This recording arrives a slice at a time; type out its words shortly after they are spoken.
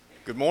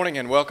Good morning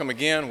and welcome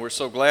again. We're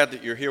so glad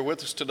that you're here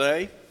with us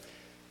today.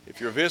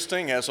 If you're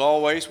visiting, as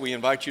always, we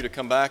invite you to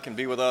come back and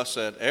be with us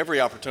at every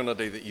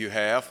opportunity that you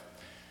have.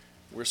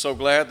 We're so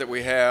glad that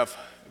we have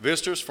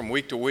visitors from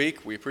week to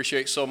week. We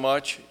appreciate so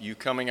much you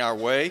coming our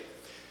way.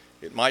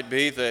 It might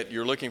be that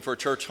you're looking for a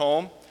church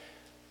home,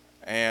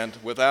 and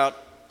without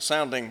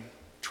sounding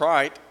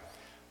trite,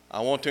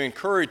 I want to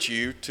encourage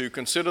you to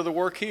consider the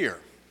work here.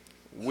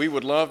 We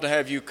would love to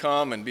have you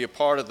come and be a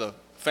part of the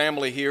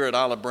family here at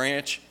Olive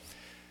Branch.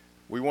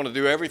 We want to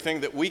do everything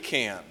that we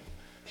can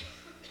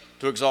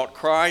to exalt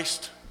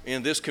Christ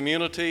in this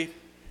community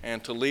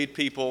and to lead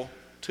people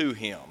to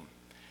Him.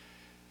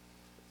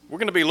 We're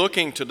going to be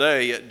looking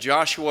today at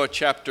Joshua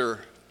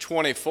chapter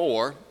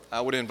 24.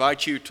 I would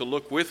invite you to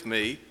look with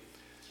me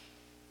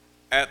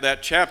at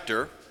that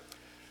chapter.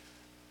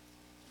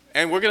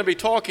 And we're going to be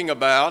talking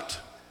about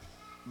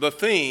the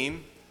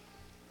theme,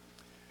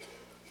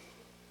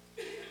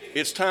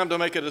 it's time to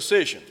make a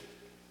decision.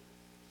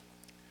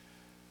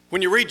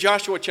 When you read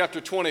Joshua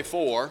chapter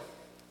 24,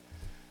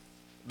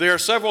 there are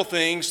several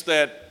things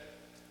that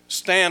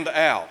stand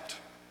out.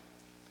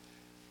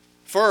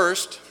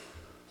 First,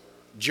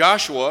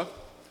 Joshua,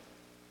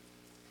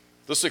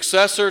 the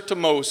successor to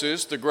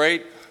Moses, the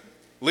great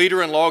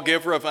leader and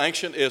lawgiver of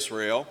ancient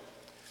Israel,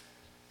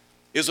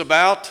 is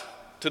about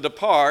to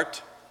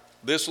depart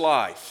this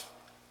life.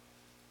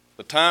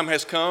 The time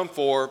has come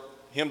for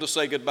him to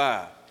say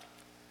goodbye.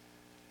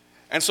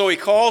 And so he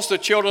calls the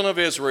children of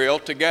Israel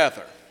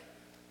together.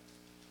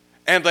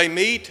 And they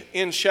meet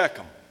in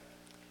Shechem.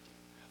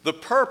 The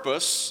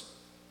purpose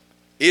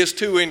is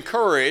to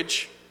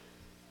encourage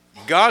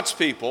God's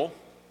people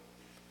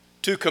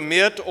to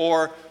commit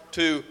or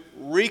to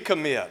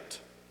recommit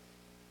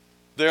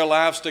their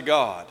lives to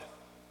God.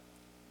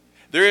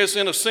 There is,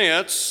 in a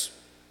sense,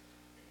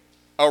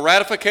 a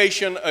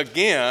ratification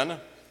again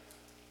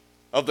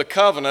of the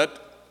covenant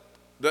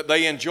that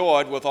they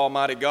enjoyed with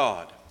Almighty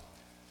God.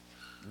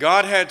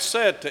 God had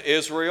said to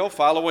Israel,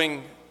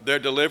 following their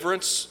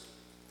deliverance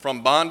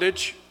from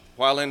bondage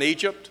while in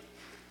Egypt,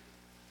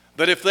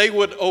 that if they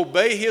would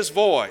obey His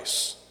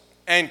voice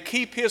and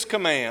keep His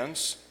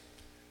commands,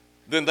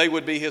 then they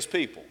would be His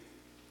people.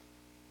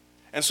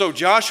 And so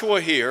Joshua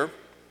here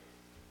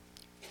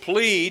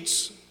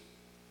pleads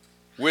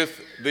with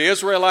the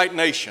Israelite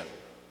nation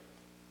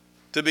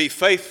to be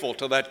faithful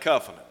to that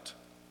covenant.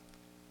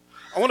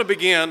 I want to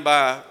begin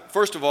by,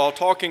 first of all,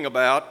 talking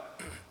about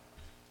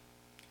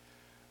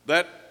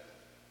that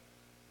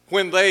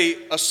when they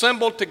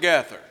assembled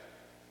together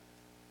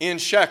in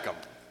Shechem,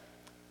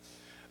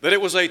 that it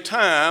was a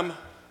time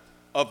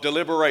of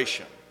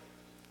deliberation.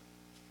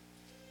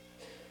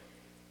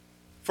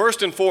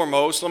 First and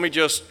foremost, let me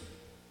just,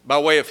 by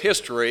way of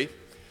history,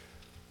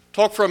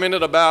 talk for a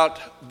minute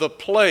about the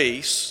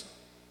place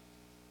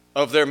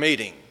of their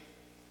meeting.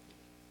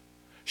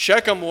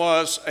 Shechem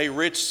was a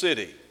rich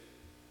city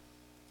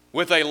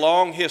with a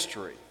long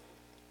history,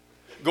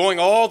 going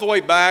all the way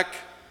back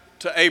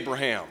to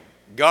Abraham.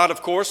 God,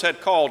 of course,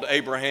 had called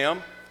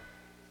Abraham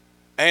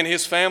and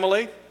his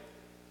family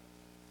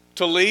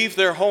to leave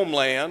their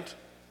homeland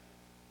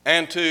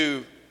and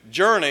to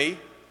journey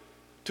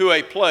to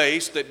a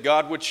place that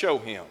God would show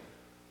him.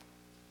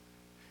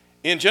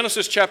 In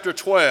Genesis chapter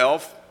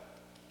 12,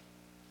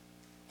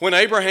 when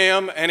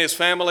Abraham and his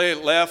family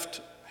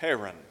left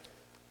Haran,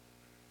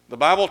 the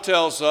Bible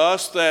tells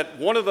us that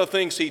one of the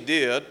things he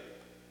did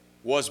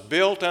was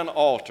built an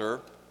altar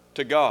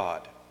to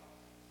God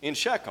in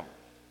Shechem.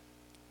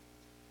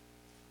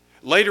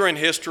 Later in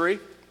history,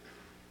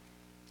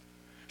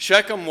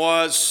 Shechem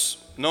was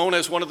known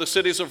as one of the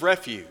cities of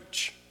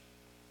refuge.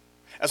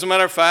 As a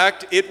matter of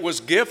fact, it was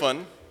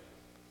given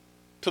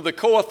to the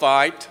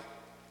Kohathite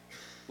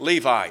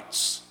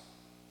Levites.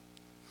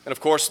 And of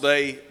course,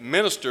 they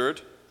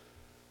ministered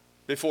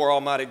before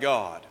Almighty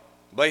God.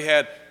 They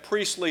had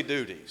priestly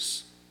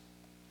duties.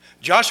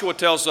 Joshua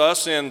tells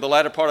us in the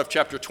latter part of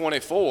chapter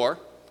 24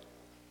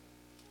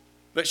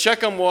 that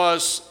Shechem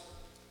was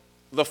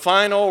the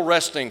final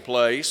resting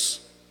place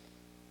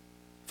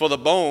for the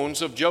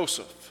bones of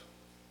Joseph.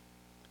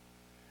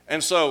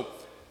 And so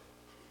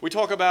we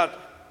talk about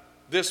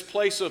this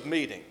place of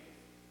meeting.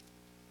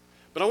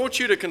 But I want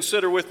you to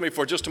consider with me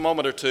for just a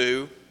moment or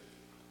two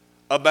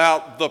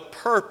about the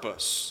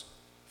purpose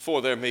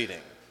for their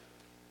meeting.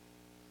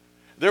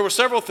 There were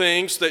several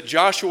things that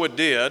Joshua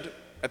did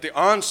at the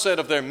onset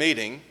of their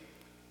meeting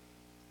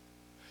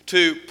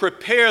to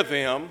prepare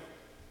them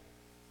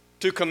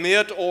to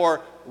commit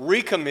or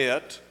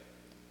recommit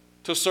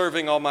to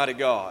serving Almighty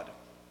God.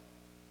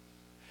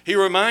 He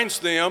reminds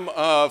them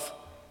of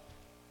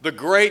the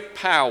great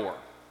power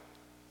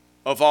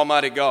of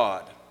Almighty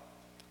God.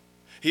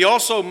 He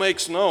also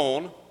makes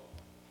known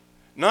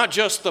not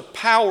just the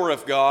power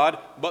of God,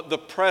 but the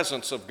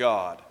presence of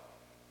God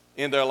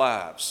in their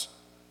lives.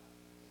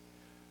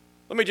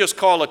 Let me just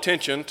call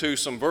attention to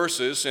some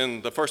verses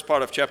in the first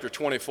part of chapter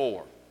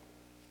 24.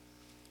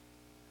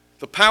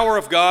 The power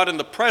of God and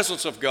the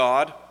presence of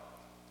God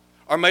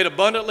are made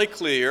abundantly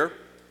clear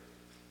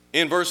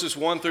in verses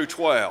 1 through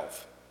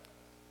 12.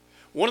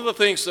 One of the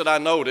things that I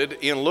noted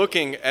in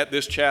looking at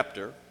this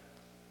chapter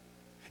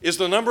is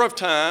the number of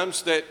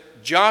times that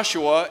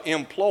Joshua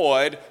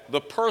employed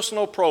the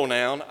personal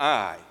pronoun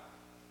I,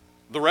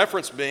 the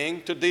reference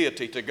being to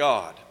deity, to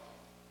God.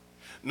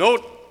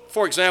 Note,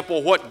 for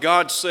example, what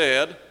God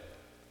said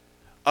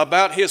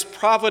about his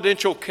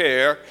providential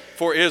care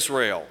for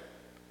Israel.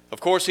 Of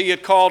course, he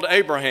had called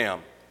Abraham.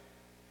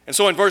 And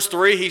so in verse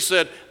 3, he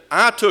said,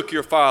 I took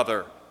your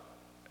father,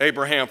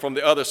 Abraham, from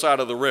the other side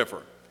of the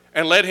river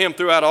and led him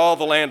throughout all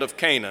the land of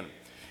Canaan.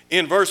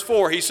 In verse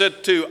 4, he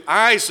said, to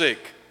Isaac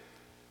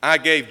I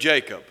gave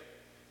Jacob.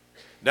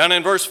 Down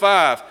in verse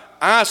 5,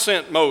 I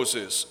sent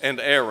Moses and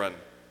Aaron.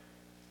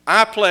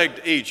 I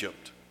plagued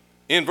Egypt.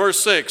 In verse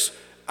 6,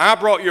 I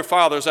brought your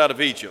fathers out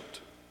of Egypt.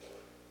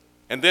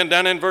 And then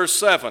down in verse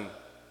 7,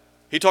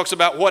 he talks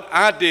about what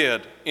I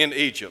did in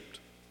Egypt,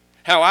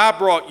 how I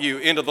brought you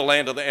into the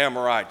land of the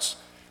Amorites.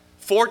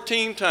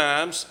 14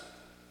 times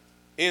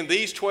in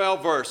these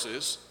 12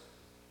 verses,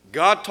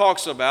 God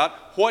talks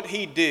about what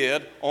he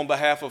did on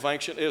behalf of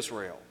ancient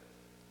Israel.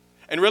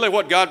 And really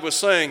what God was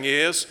saying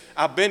is,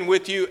 I've been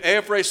with you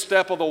every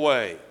step of the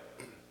way.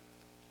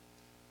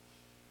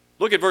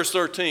 Look at verse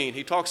 13.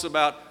 He talks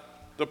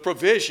about the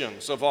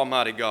provisions of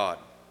Almighty God.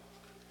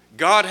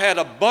 God had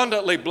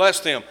abundantly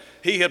blessed them.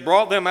 He had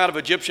brought them out of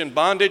Egyptian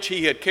bondage.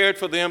 He had cared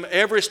for them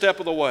every step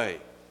of the way.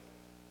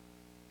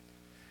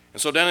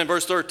 And so down in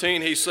verse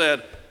 13 he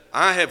said,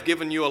 I have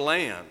given you a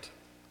land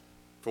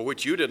for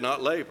which you did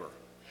not labor,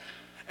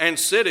 and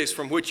cities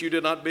from which you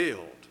did not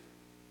build,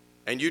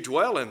 and you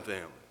dwell in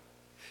them.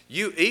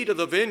 You eat of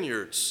the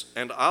vineyards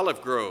and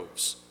olive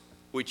groves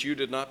which you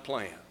did not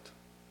plant.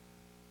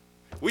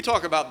 We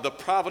talk about the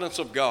providence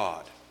of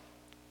God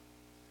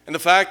and the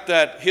fact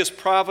that his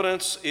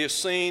providence is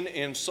seen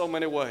in so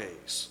many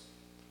ways.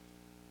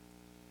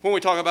 When we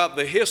talk about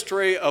the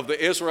history of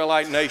the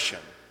Israelite nation,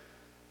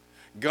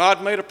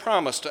 God made a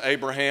promise to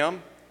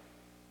Abraham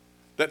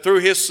that through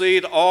his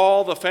seed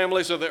all the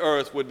families of the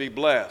earth would be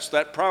blessed.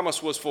 That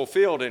promise was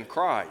fulfilled in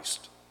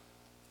Christ.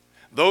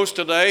 Those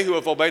today who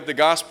have obeyed the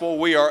gospel,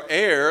 we are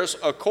heirs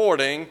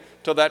according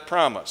to that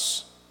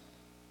promise,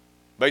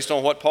 based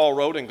on what Paul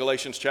wrote in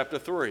Galatians chapter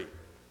 3.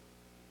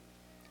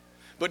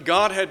 But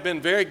God had been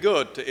very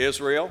good to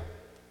Israel.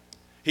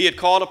 He had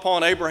called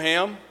upon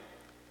Abraham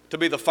to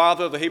be the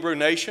father of the Hebrew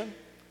nation.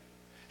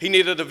 He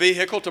needed a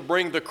vehicle to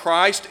bring the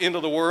Christ into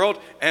the world,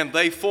 and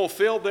they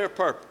fulfilled their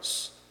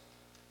purpose.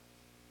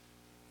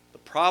 The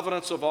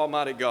providence of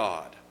Almighty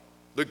God,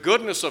 the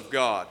goodness of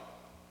God,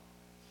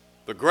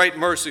 the great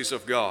mercies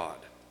of God.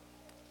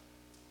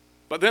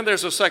 But then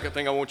there's a second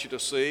thing I want you to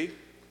see.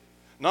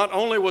 Not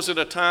only was it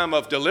a time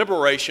of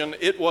deliberation,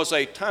 it was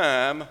a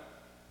time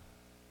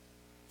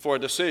for a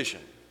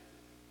decision.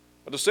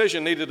 A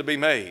decision needed to be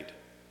made.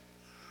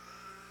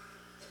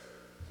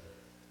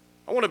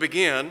 I want to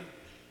begin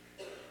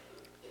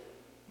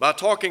by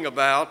talking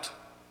about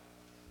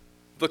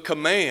the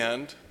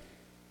command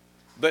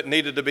that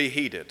needed to be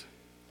heeded.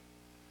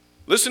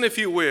 Listen, if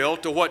you will,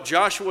 to what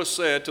Joshua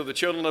said to the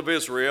children of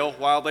Israel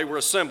while they were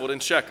assembled in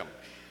Shechem.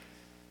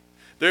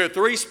 There are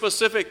three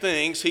specific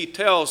things he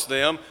tells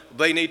them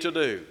they need to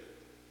do.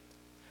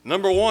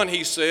 Number one,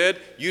 he said,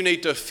 you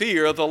need to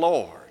fear the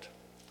Lord.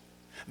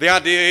 The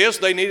idea is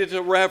they needed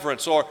to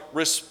reverence or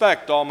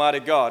respect Almighty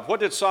God. What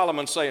did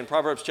Solomon say in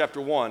Proverbs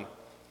chapter 1?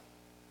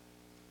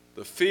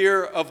 The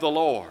fear of the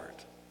Lord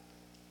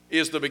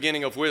is the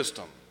beginning of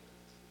wisdom.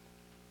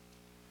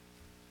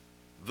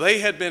 They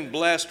had been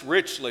blessed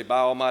richly by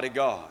Almighty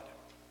God.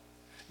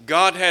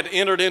 God had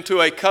entered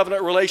into a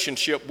covenant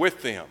relationship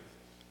with them.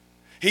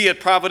 He had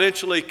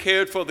providentially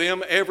cared for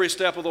them every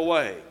step of the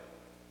way.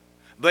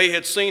 They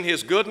had seen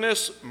his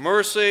goodness,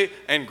 mercy,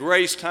 and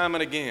grace time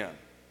and again.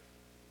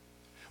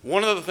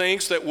 One of the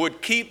things that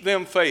would keep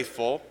them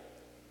faithful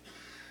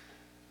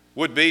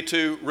would be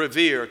to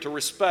revere, to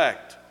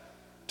respect,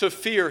 to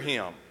fear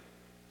him.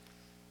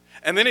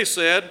 And then he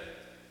said,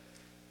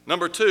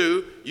 number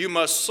two, you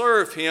must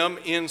serve him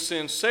in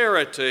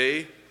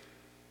sincerity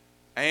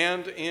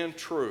and in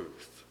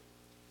truth.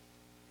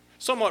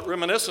 Somewhat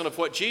reminiscent of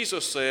what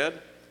Jesus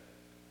said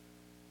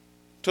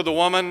to the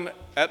woman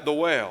at the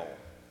well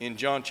in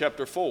John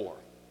chapter 4.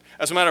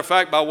 As a matter of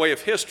fact, by way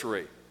of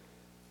history,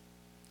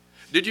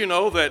 did you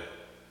know that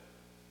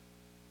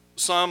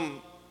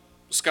some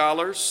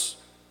scholars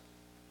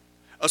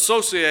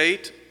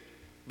associate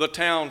the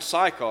town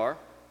Sychar,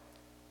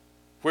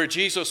 where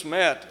Jesus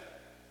met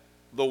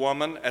the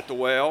woman at the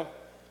well,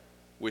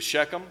 with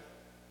Shechem?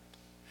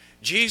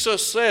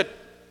 Jesus said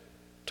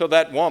to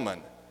that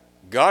woman,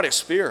 God is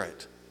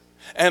spirit,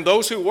 and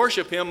those who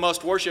worship him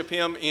must worship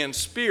him in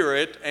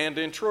spirit and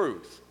in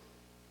truth.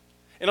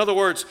 In other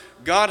words,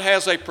 God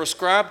has a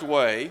prescribed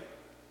way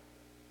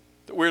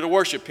that we're to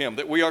worship him,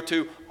 that we are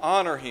to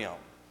honor him.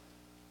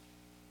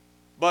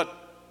 But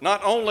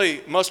not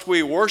only must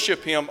we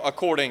worship him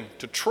according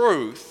to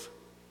truth,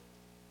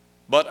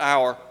 but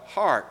our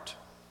heart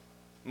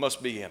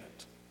must be in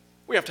it.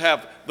 We have to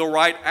have the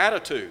right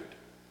attitude.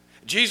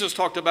 Jesus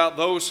talked about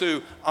those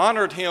who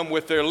honored him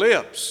with their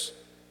lips,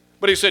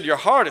 But he said, your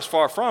heart is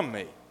far from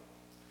me.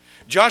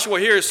 Joshua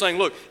here is saying,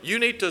 look, you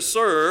need to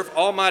serve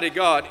Almighty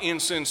God in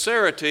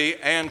sincerity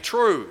and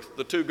truth.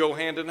 The two go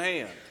hand in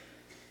hand.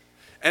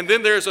 And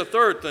then there's a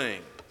third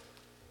thing.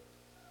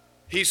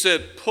 He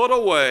said, put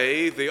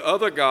away the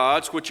other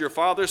gods which your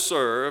fathers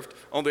served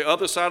on the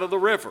other side of the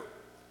river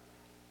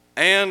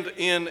and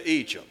in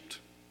Egypt.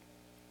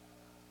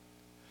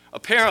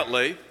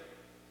 Apparently,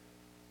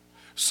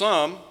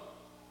 some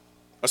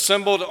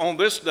assembled on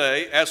this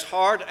day, as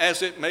hard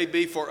as it may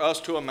be for us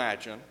to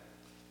imagine,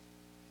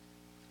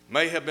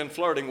 may have been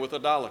flirting with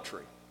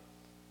idolatry.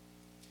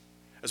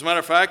 As a matter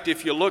of fact,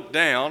 if you look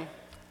down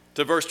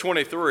to verse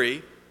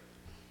 23,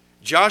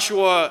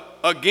 Joshua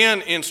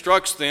again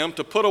instructs them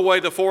to put away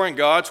the foreign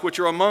gods which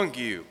are among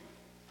you.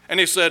 And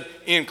he said,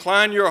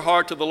 incline your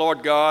heart to the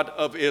Lord God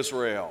of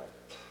Israel.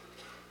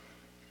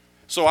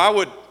 So I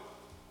would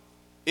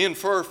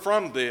infer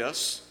from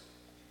this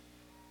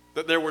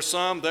that there were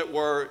some that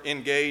were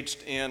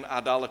engaged in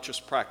idolatrous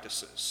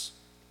practices.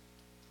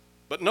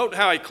 But note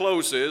how he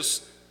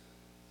closes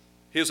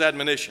his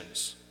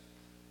admonitions.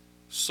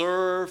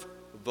 Serve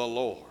the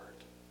Lord.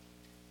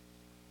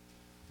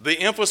 The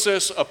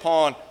emphasis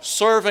upon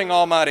serving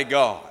Almighty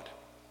God.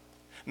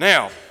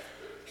 Now,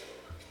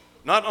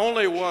 not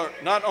only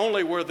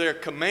were there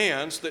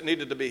commands that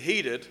needed to be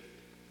heeded,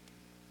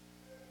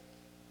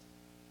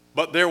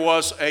 but there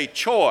was a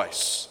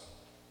choice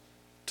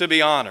to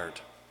be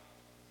honored.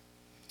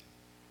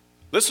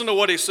 Listen to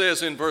what he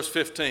says in verse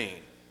 15.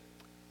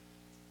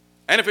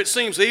 And if it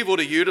seems evil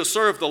to you to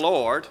serve the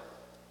Lord,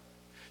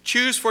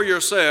 choose for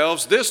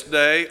yourselves this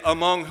day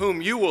among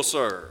whom you will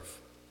serve,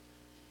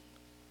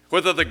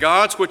 whether the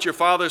gods which your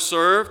fathers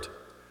served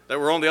that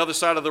were on the other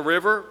side of the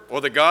river,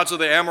 or the gods of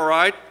the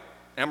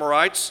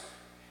Amorites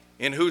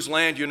in whose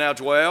land you now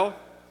dwell.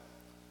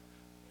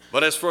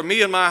 But as for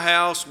me and my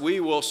house, we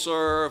will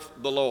serve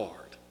the Lord.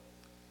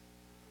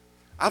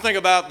 I think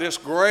about this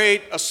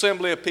great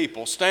assembly of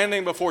people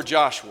standing before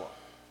Joshua.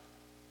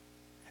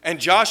 And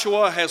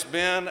Joshua has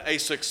been a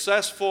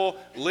successful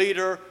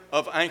leader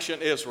of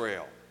ancient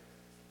Israel.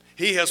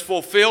 He has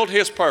fulfilled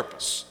his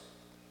purpose.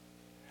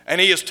 And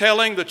he is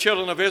telling the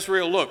children of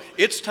Israel, look,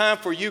 it's time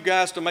for you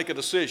guys to make a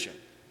decision.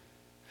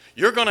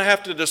 You're going to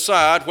have to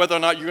decide whether or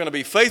not you're going to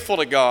be faithful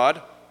to God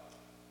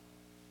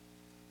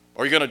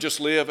or you're going to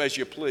just live as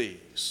you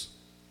please.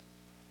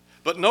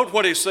 But note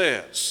what he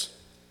says.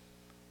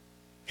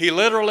 He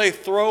literally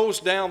throws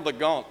down the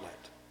gauntlet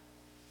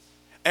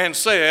and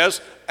says,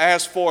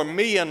 as for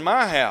me and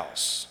my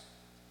house,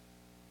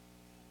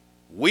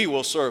 we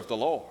will serve the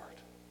Lord.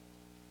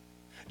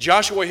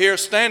 Joshua here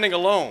standing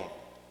alone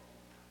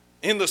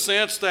in the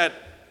sense that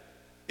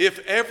if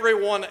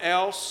everyone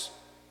else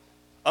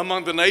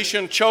among the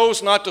nation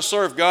chose not to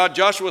serve God,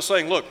 Joshua was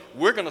saying, look,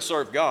 we're going to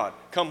serve God,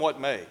 come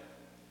what may.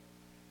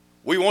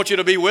 We want you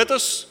to be with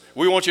us.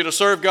 We want you to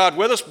serve God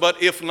with us.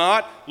 But if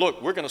not,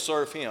 look, we're going to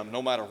serve Him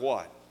no matter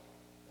what.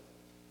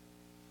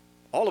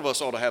 All of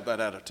us ought to have that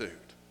attitude.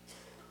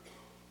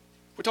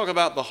 We talk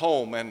about the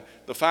home and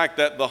the fact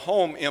that the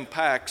home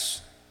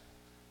impacts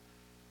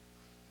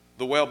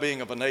the well-being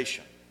of a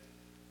nation.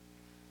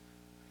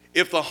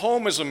 If the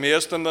home is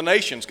amiss, then the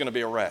nation's going to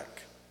be a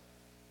wreck.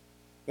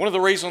 One of the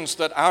reasons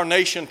that our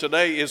nation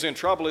today is in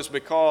trouble is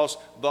because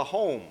the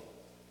home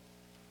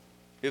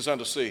is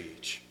under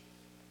siege.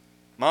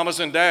 Mamas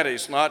and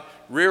daddies not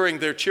rearing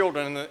their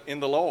children in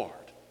the Lord.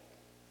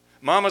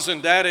 Mamas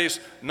and daddies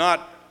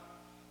not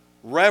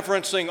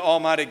reverencing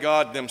Almighty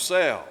God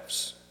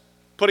themselves,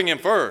 putting Him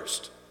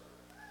first.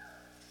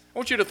 I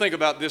want you to think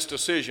about this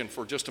decision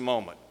for just a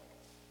moment.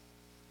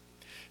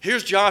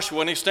 Here's Joshua,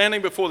 and he's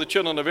standing before the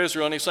children of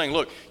Israel, and he's saying,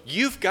 look,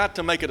 you've got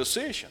to make a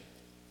decision.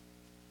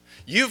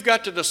 You've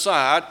got to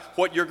decide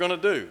what you're going to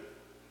do.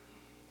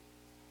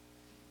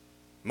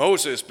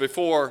 Moses,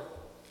 before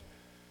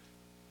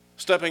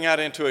stepping out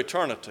into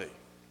eternity,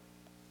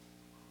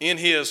 in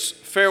his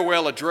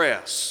farewell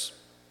address,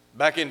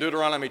 back in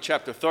Deuteronomy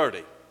chapter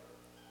 30,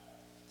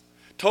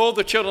 told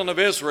the children of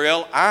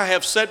Israel, I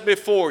have set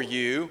before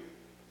you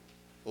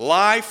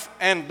life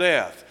and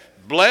death,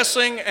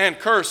 blessing and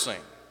cursing.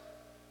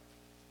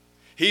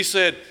 He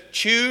said,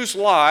 choose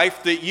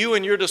life that you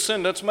and your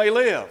descendants may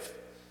live.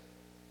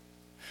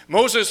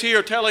 Moses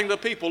here telling the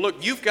people,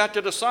 look, you've got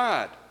to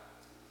decide.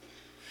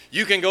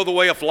 You can go the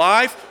way of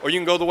life or you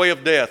can go the way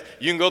of death.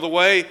 You can go the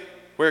way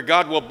where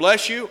God will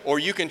bless you, or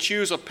you can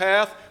choose a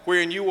path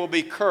wherein you will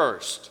be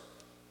cursed.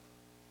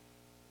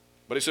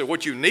 But he said,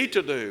 what you need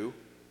to do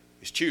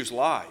is choose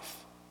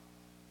life.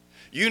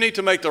 You need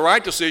to make the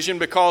right decision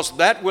because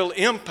that will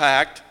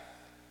impact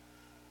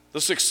the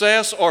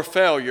success or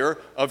failure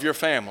of your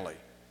family.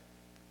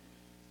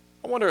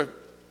 I wonder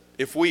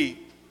if we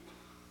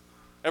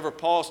ever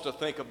pause to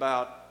think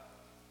about,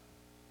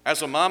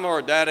 as a mama or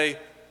a daddy,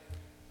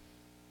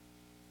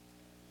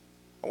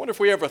 I wonder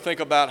if we ever think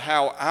about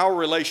how our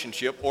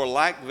relationship or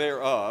lack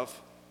thereof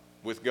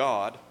with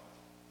God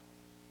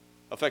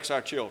affects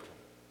our children.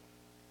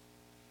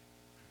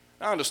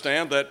 I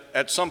understand that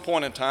at some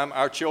point in time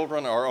our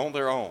children are on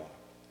their own.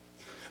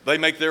 They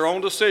make their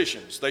own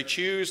decisions. They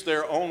choose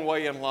their own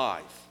way in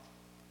life.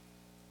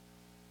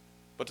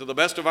 But to the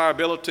best of our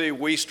ability,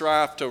 we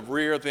strive to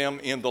rear them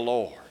in the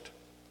Lord.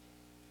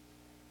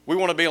 We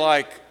want to be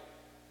like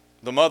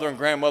the mother and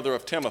grandmother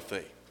of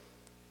Timothy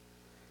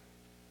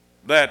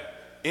that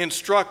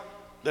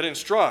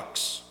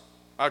instructs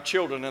our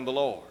children in the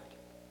Lord.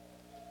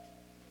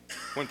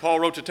 When Paul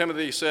wrote to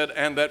Timothy, he said,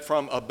 "And that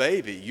from a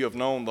baby you have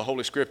known the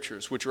Holy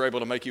Scriptures, which are able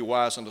to make you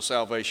wise unto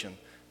salvation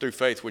through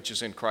faith which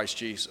is in Christ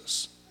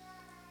Jesus."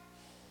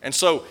 And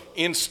so,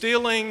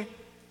 instilling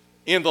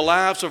in the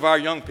lives of our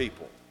young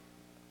people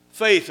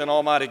faith in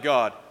Almighty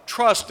God,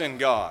 trust in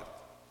God.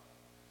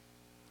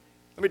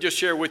 Let me just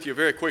share with you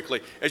very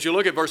quickly as you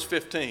look at verse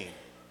 15.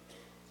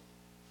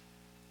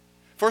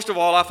 First of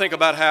all, I think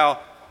about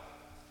how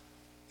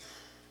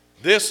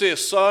this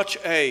is such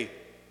a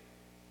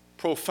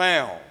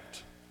profound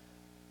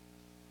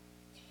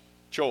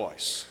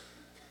choice.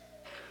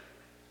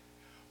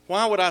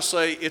 Why would I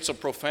say it's a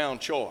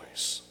profound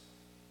choice?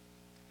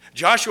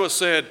 Joshua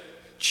said,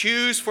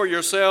 "Choose for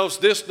yourselves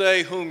this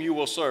day whom you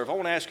will serve." I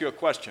want to ask you a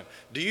question.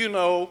 Do you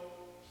know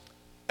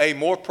a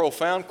more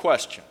profound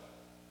question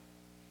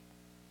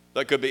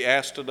that could be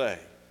asked today?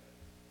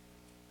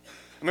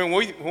 I mean,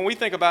 when we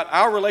think about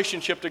our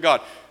relationship to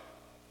God,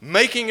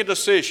 making a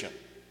decision,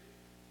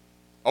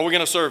 are we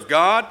going to serve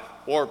God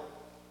or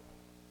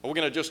are we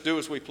going to just do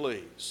as we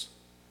please?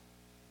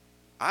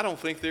 I don't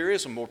think there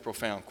is a more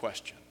profound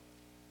question.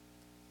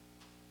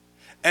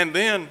 And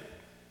then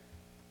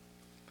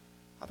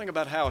I think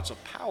about how it's a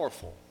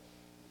powerful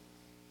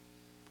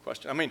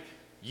question. I mean,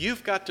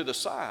 you've got to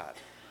decide.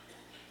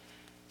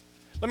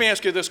 Let me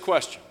ask you this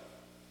question.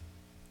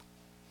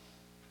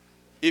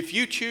 If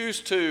you choose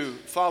to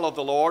follow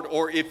the Lord,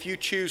 or if you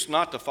choose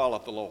not to follow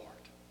the Lord,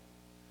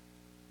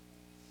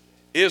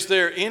 is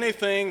there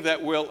anything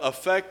that will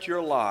affect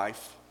your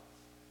life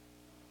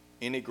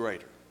any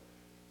greater?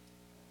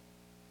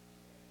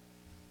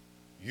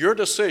 Your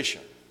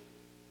decision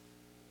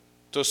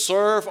to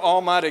serve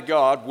Almighty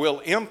God will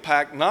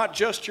impact not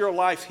just your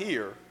life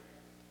here,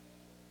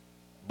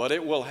 but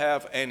it will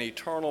have an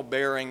eternal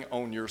bearing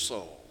on your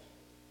soul.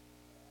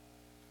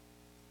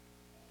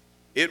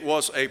 It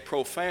was a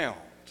profound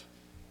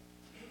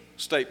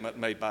statement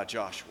made by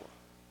Joshua.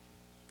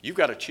 You've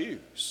got to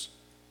choose.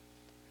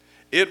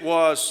 It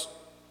was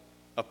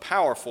a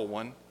powerful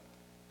one,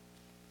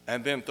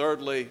 and then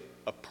thirdly,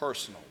 a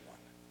personal one.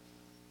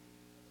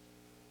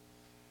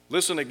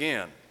 Listen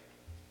again.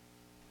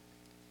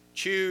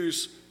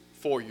 Choose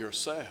for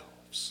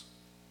yourselves.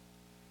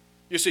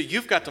 You see,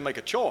 you've got to make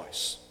a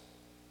choice.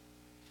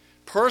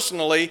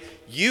 Personally,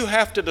 you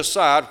have to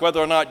decide whether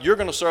or not you're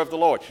going to serve the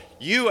Lord.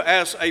 You,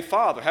 as a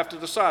father, have to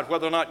decide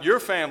whether or not your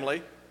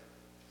family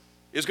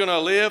is going to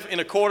live in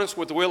accordance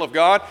with the will of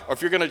God, or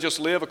if you're going to just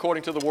live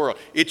according to the world.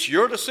 It's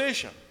your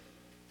decision,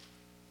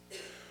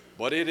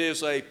 but it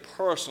is a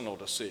personal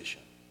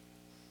decision.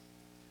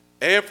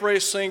 Every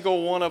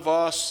single one of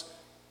us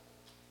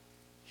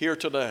here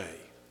today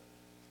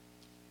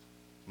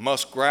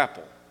must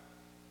grapple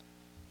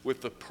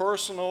with the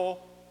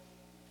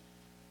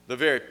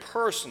very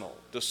personal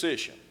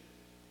decision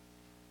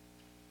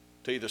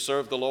to either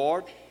serve the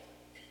Lord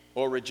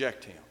or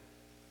reject Him.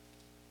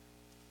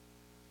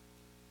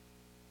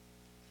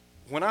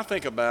 When I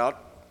think about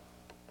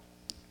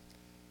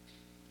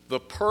the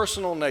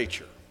personal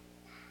nature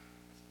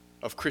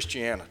of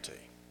Christianity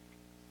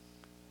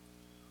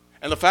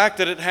and the fact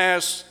that it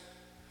has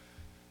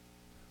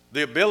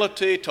the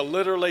ability to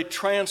literally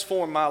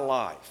transform my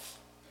life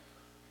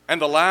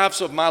and the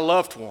lives of my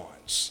loved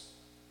ones,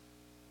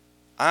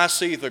 I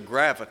see the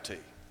gravity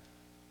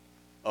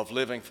of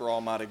living for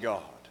Almighty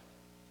God.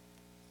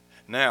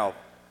 Now,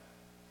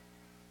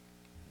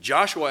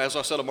 Joshua, as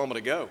I said a moment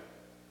ago,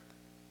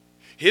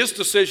 his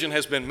decision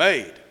has been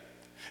made.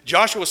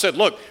 Joshua said,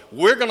 "Look,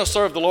 we're going to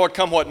serve the Lord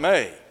come what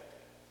may.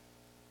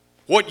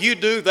 What you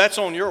do, that's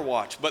on your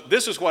watch, but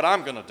this is what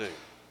I'm going to do."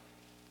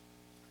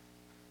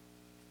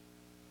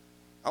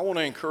 I want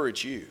to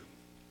encourage you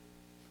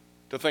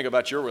to think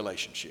about your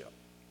relationship.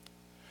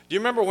 Do you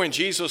remember when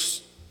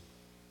Jesus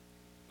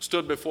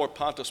stood before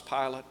Pontius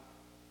Pilate?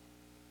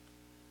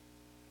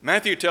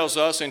 Matthew tells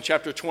us in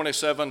chapter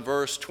 27,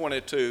 verse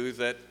 22,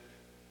 that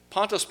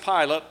Pontius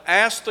Pilate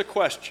asked the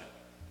question,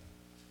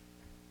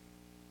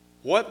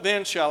 "What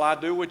then shall I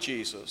do with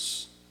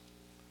Jesus,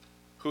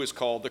 who is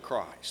called the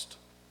Christ?"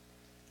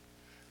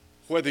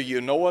 Whether you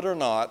know it or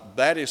not,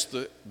 that is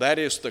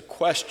the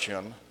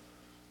question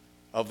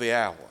of the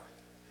hour.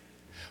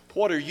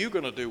 What are you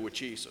going to do with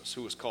Jesus,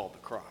 who is called the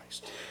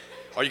Christ?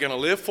 Are you going to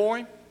live for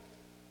Him?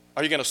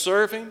 Are you going to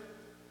serve Him?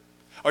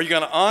 Are you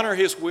going to honor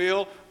His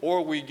will,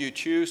 or will you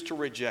choose to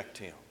reject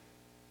Him?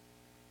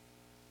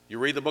 You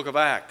read the book of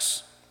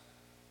Acts.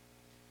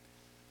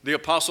 The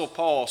Apostle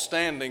Paul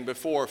standing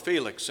before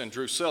Felix and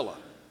Drusilla,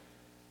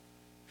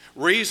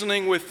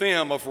 reasoning with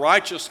them of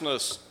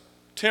righteousness,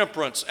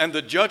 temperance, and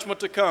the judgment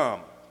to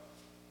come.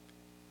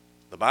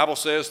 The Bible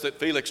says that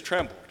Felix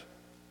trembled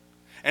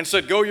and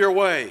said, "Go your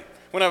way.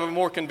 When I have a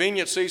more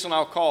convenient season,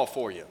 I'll call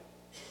for you."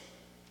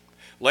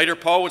 Later,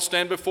 Paul would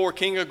stand before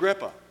King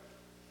Agrippa.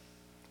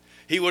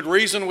 He would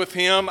reason with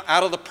him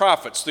out of the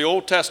prophets, the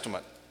Old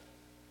Testament.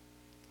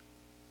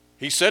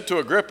 He said to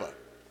Agrippa,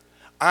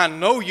 I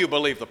know you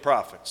believe the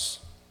prophets.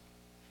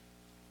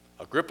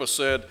 Agrippa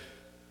said,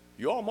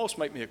 you almost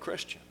make me a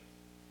Christian.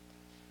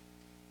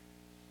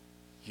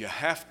 You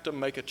have to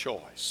make a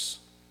choice.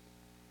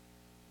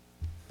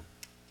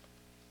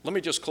 Let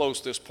me just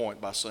close this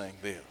point by saying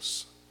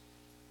this.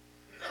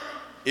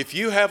 If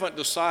you haven't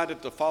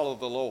decided to follow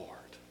the Lord,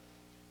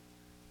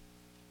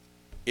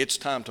 it's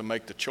time to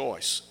make the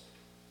choice.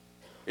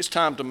 It's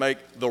time to make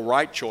the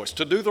right choice,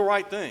 to do the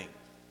right thing,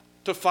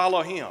 to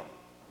follow Him.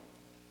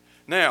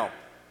 Now,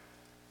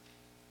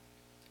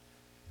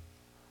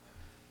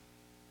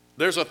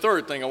 there's a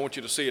third thing I want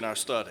you to see in our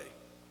study.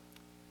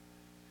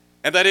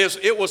 And that is,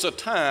 it was a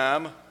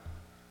time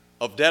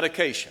of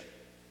dedication.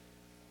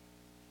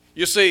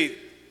 You see,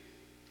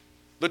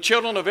 the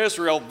children of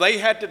Israel, they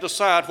had to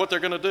decide what they're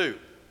going to do.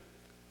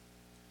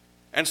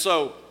 And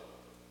so,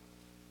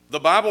 the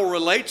Bible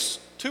relates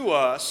to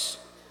us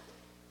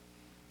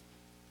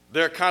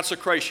their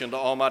consecration to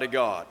Almighty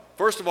God.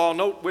 First of all,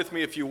 note with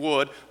me, if you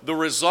would, the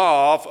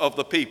resolve of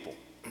the people.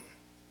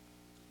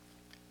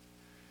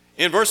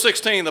 In verse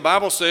 16, the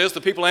Bible says,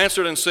 the people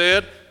answered and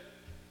said,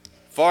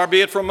 far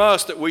be it from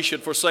us that we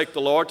should forsake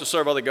the Lord to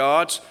serve other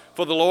gods.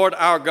 For the Lord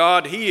our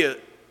God, He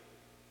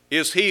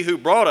is He who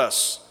brought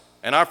us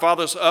and our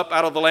fathers up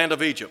out of the land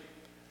of Egypt,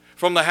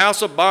 from the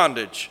house of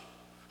bondage,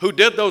 who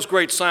did those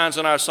great signs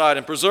in our sight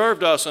and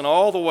preserved us in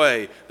all the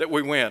way that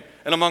we went,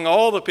 and among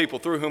all the people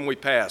through whom we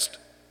passed.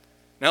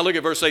 Now look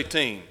at verse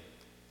 18.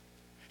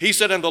 He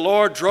said, and the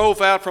Lord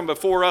drove out from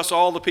before us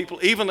all the people,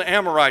 even the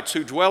Amorites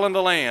who dwell in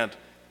the land.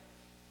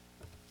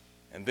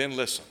 And then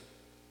listen.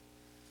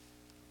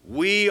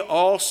 We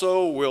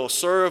also will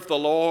serve the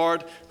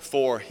Lord,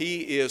 for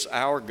He is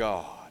our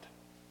God.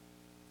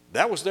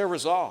 That was their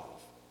resolve.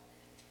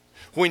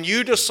 When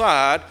you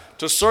decide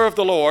to serve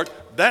the Lord,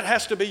 that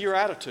has to be your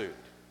attitude.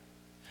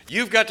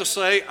 You've got to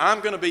say,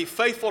 I'm going to be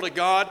faithful to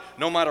God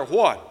no matter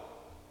what.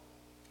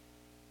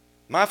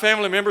 My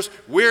family members,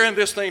 we're in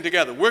this thing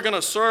together. We're going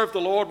to serve the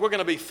Lord. We're going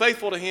to be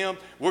faithful to Him.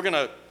 We're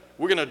going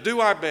to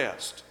do our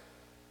best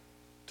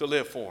to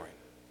live for Him.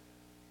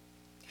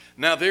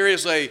 Now, there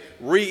is a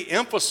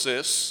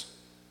re-emphasis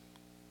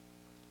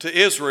to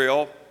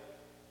Israel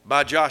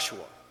by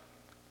Joshua.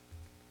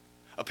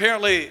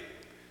 Apparently,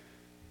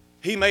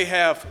 he may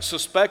have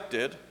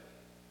suspected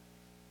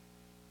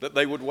that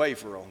they would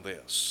waver on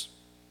this.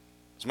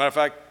 As a matter of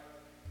fact,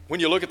 when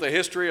you look at the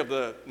history of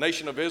the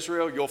nation of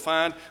Israel, you'll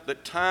find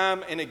that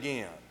time and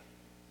again,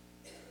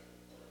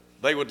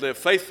 they would live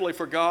faithfully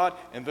for God,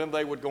 and then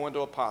they would go into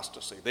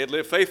apostasy. They'd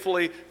live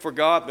faithfully for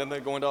God, then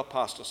they'd go into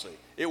apostasy.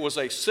 It was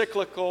a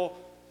cyclical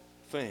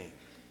thing.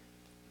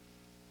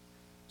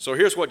 So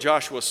here's what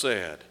Joshua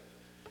said.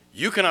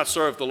 You cannot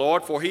serve the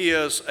Lord, for He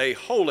is a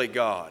holy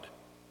God.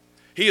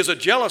 He is a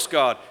jealous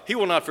God. He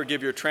will not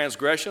forgive your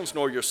transgressions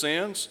nor your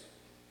sins.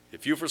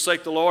 If you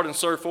forsake the Lord and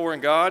serve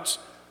foreign gods,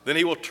 then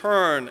He will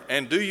turn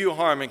and do you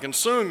harm and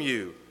consume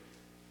you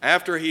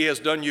after He has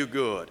done you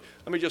good.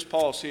 Let me just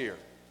pause here.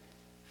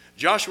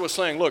 Joshua is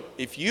saying, look,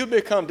 if you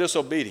become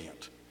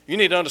disobedient, you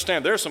need to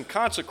understand there are some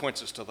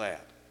consequences to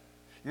that.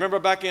 Remember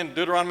back in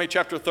Deuteronomy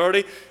chapter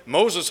 30,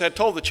 Moses had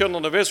told the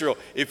children of Israel,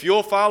 if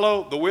you'll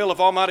follow the will of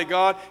Almighty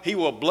God, He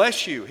will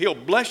bless you. He'll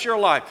bless your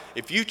life.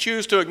 If you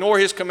choose to ignore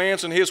His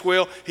commands and His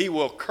will, He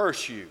will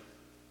curse you.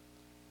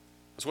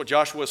 That's what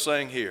Joshua is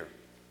saying here.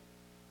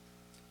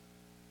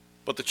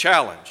 But the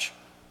challenge,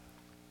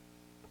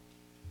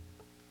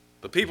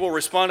 the people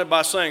responded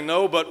by saying,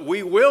 no, but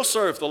we will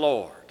serve the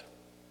Lord.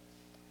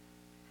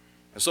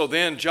 And so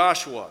then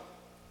Joshua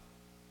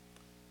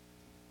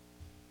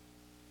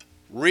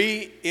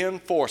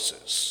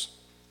reinforces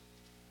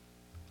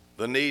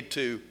the need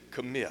to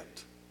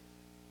commit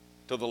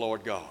to the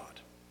Lord God.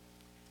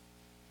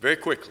 Very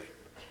quickly,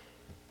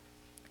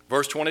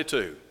 verse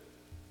 22.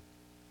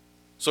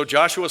 So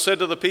Joshua said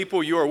to the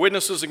people, you are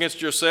witnesses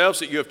against yourselves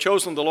that you have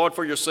chosen the Lord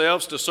for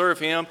yourselves to serve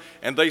Him.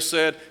 And they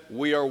said,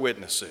 we are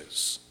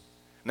witnesses.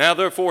 Now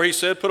therefore, he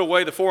said, put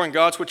away the foreign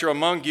gods which are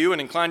among you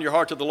and incline your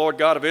heart to the Lord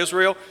God of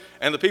Israel.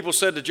 And the people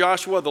said to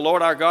Joshua, the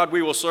Lord our God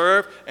we will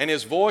serve, and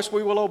His voice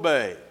we will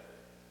obey.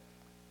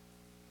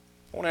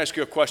 I want to ask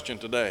you a question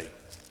today.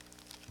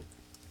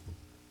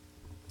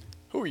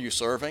 Who are you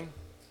serving?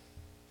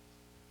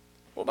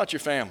 What about your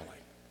family?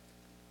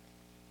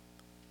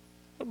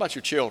 What about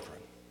your children?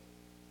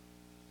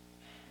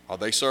 Are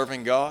they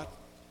serving God?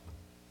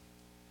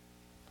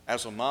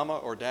 As a mama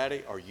or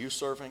daddy, are you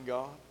serving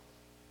God?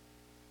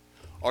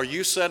 Are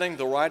you setting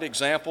the right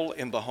example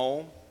in the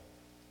home?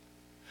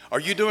 Are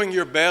you doing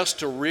your best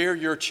to rear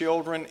your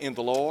children in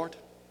the Lord?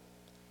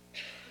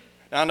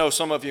 Now, I know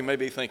some of you may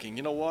be thinking,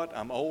 you know what?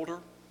 I'm older.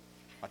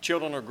 My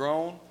children are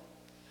grown.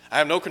 I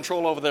have no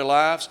control over their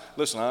lives.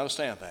 Listen, I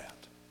understand that.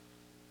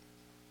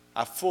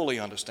 I fully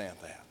understand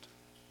that.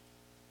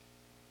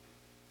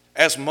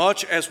 As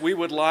much as we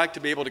would like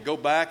to be able to go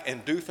back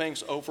and do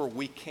things over,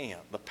 we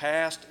can't. The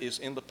past is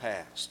in the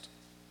past.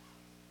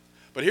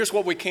 But here's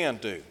what we can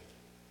do.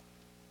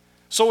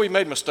 So we've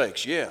made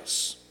mistakes,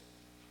 yes.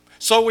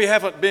 So we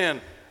haven't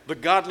been the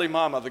godly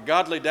mama, the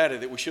godly daddy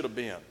that we should have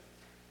been.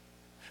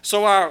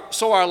 So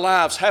our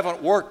lives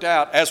haven't worked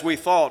out as we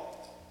thought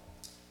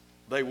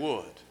they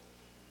would.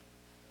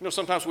 You know,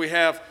 sometimes we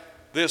have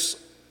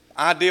this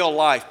ideal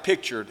life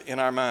pictured in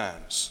our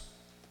minds.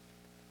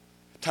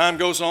 Time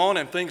goes on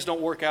and things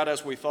don't work out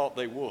as we thought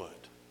they would.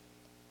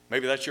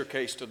 Maybe that's your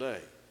case today.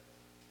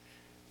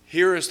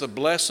 Here is the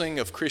blessing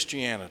of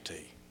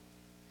Christianity.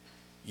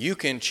 You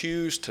can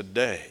choose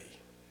today.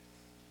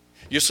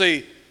 You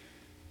see,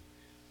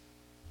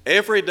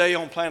 every day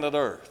on planet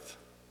Earth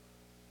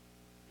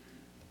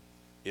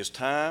is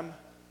time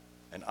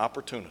and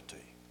opportunity.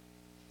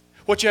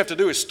 What you have to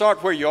do is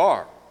start where you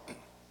are.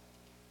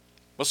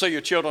 Let's say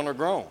your children are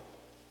grown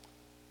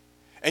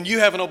and you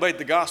haven't obeyed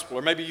the gospel,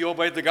 or maybe you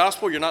obeyed the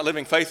gospel, you're not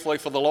living faithfully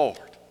for the Lord.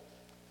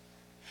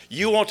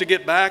 You want to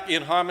get back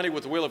in harmony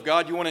with the will of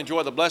God. You want to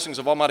enjoy the blessings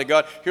of Almighty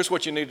God. Here's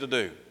what you need to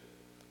do.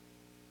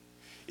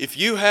 If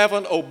you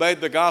haven't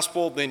obeyed the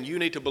gospel, then you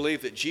need to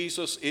believe that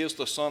Jesus is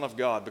the Son of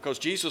God, because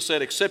Jesus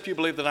said, except you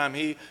believe that I'm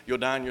He, you'll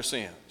die in your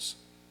sins.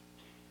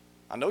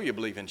 I know you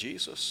believe in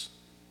Jesus.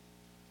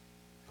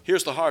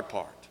 Here's the hard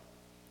part.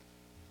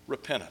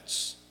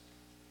 Repentance.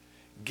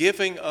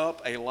 Giving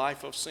up a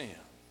life of sin.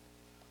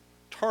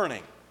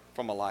 Turning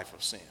from a life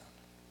of sin.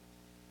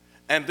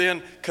 And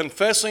then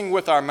confessing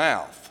with our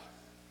mouth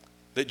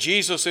that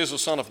Jesus is the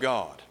Son of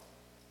God.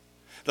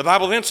 The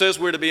Bible then says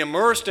we're to be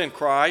immersed in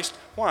Christ.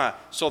 Why?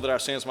 So that our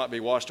sins might be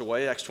washed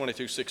away, Acts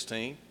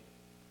 22:16.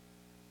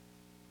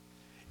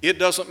 It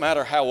doesn't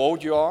matter how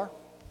old you are.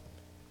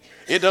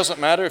 It doesn't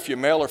matter if you're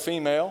male or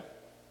female.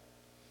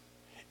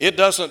 It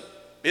doesn't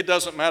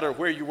matter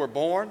where you were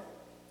born.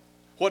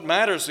 What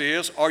matters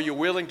is, are you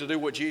willing to do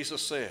what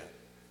Jesus said?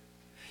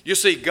 You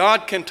see,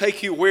 God can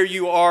take you where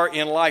you are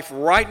in life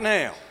right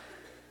now,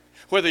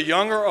 whether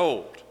young or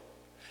old.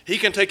 He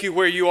can take you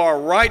where you are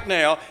right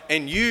now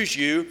and use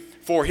you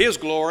for His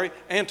glory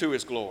and to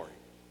His glory.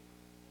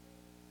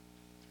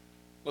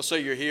 Let's say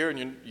you're here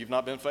and you've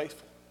not been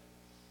faithful.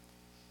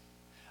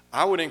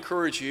 I would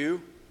encourage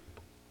you,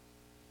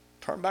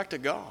 turn back to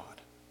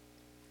God.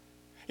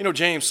 You know,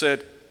 James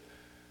said,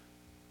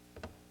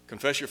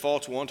 confess your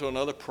faults one to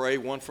another, pray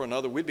one for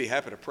another. We'd be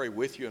happy to pray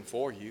with you and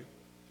for you.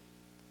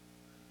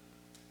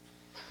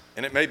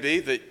 And it may be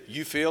that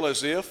you feel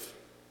as if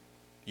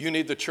you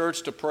need the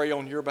church to pray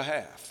on your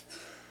behalf.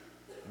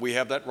 We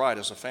have that right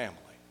as a family.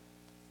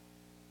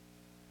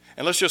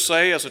 And let's just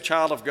say, as a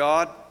child of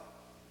God,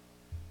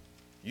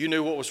 you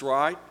knew what was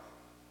right.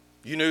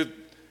 You knew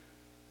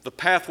the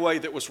pathway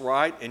that was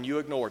right, and you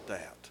ignored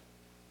that.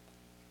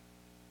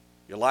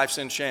 Your life's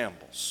in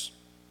shambles.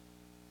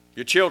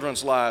 Your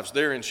children's lives,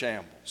 they're in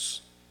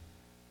shambles.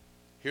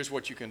 Here's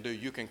what you can do.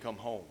 You can come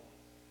home.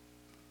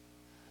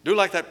 Do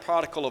like that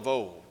prodigal of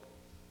old.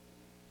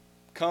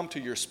 Come to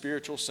your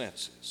spiritual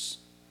senses.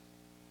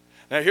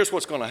 Now, here's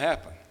what's going to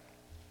happen.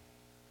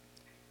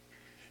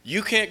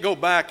 You can't go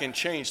back and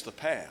change the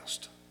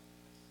past,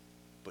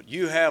 but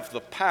you have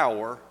the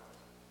power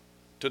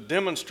to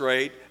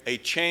demonstrate a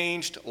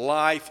changed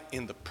life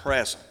in the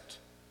present.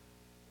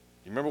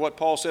 You remember what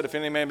Paul said? If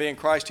any man be in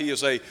Christ, he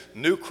is a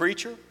new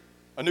creature,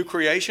 a new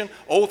creation.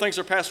 Old things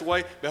are passed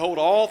away. Behold,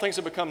 all things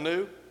have become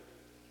new.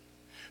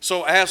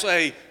 So as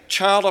a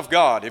child of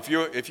God, if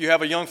you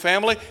have a young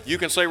family, you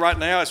can say right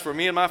now, as for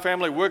me and my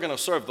family, we're going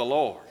to serve the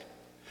Lord.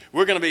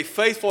 We're going to be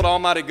faithful to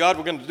Almighty God.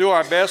 We're going to do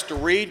our best to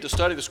read, to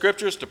study the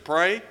Scriptures, to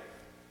pray.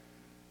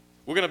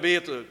 We're going to be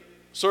at the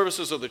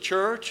services of the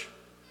church.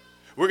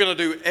 We're going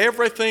to do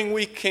everything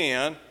we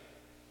can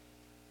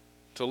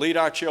to lead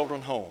our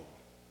children home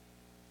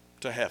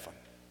to heaven.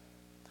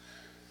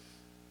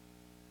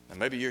 And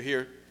maybe you're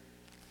here,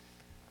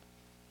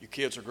 your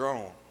kids are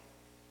grown.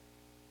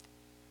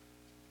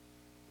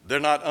 They're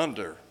not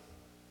under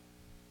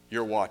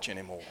your watch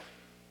anymore.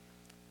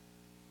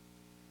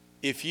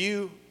 If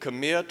you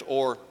commit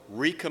or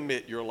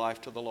recommit your life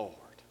to the Lord,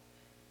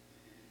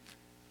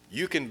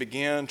 you can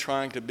begin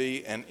trying to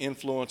be an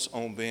influence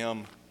on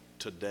them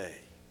today.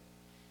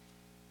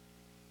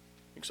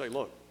 You can say,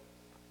 look,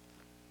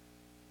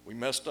 we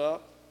messed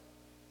up.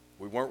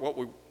 We weren't what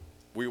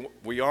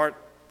we aren't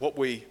what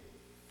we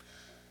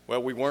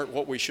weren't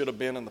what we should have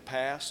been in the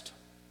past.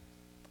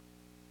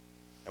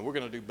 And we're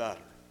going to do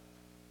better.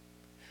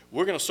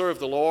 We're going to serve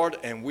the Lord,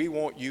 and we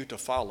want you to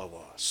follow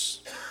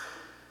us.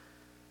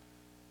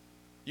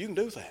 You can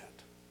do that.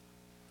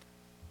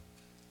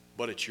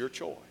 But it's your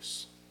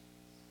choice.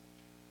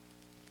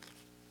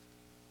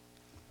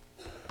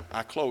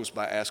 I close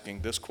by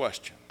asking this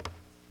question.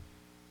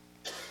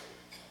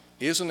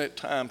 Isn't it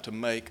time to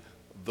make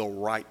the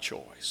right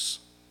choice?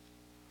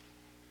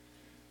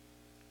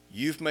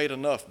 You've made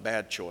enough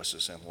bad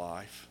choices in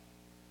life.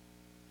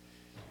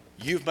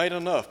 You've made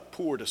enough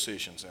poor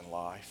decisions in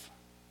life.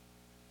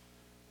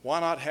 Why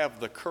not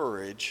have the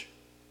courage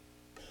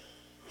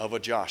of a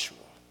Joshua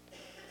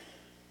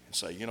and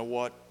say, you know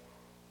what?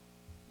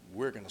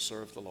 We're going to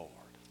serve the Lord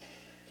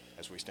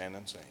as we stand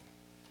and sing.